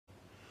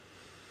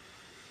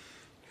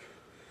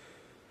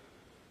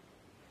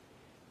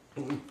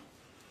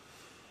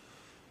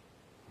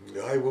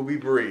I will be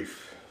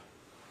brief.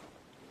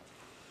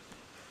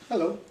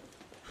 Hello.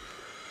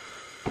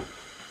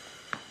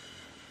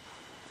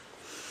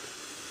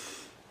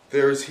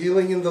 There is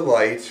healing in the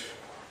light,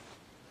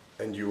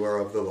 and you are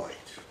of the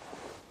light.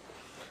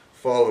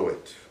 Follow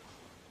it.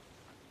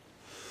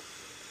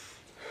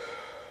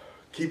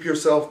 Keep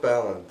yourself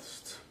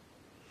balanced.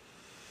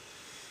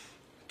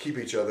 Keep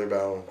each other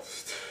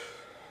balanced.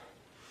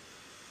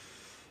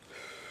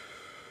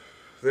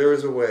 There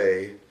is a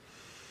way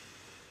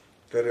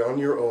that on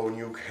your own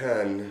you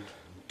can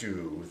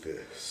do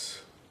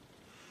this.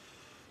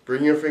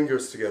 Bring your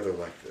fingers together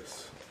like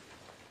this.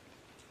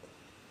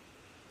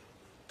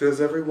 Does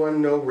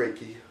everyone know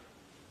Reiki?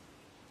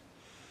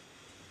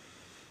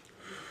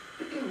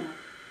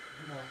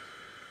 No.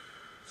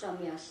 Some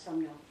yes,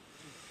 some no.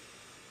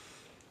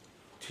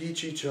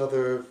 Teach each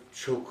other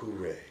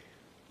Choku-rei.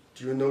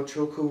 Do you know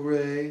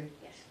Choku-rei?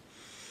 Yes.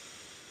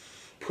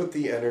 Put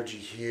the energy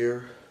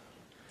here.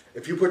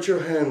 If you put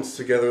your hands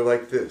together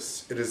like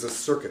this, it is a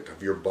circuit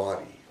of your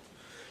body.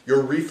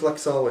 Your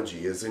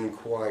reflexology is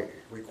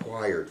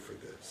required for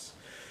this.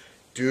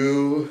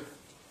 Do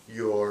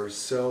your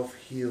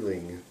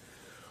self-healing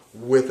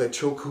with a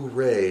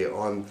Choku-rei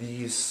on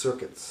these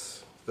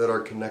circuits that are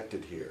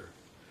connected here.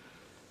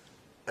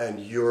 And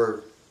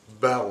your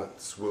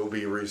balance will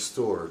be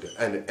restored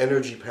and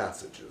energy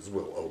passages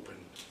will open.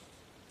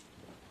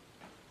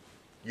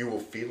 You will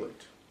feel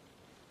it.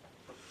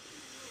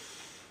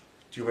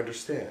 Do you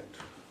understand?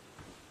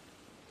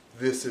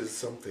 This is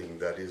something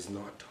that is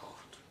not taught.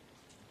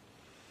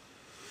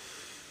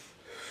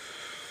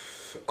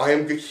 I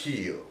am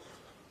Gahil.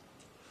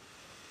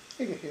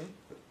 Hey, Gahil.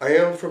 I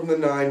am from the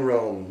 9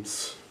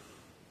 realms.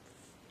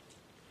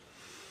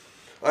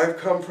 I have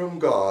come from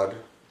God,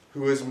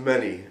 who is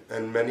many,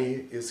 and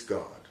many is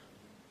God.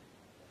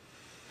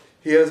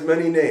 He has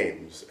many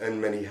names and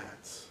many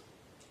hats.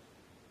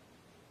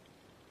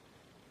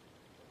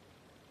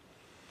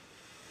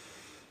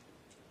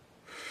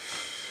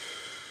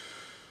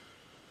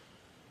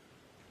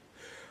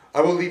 I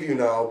will leave you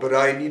now, but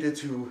I needed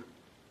to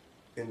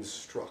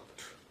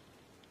instruct.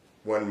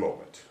 One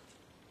moment.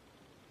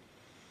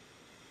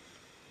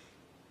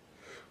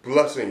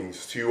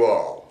 Blessings to you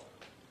all.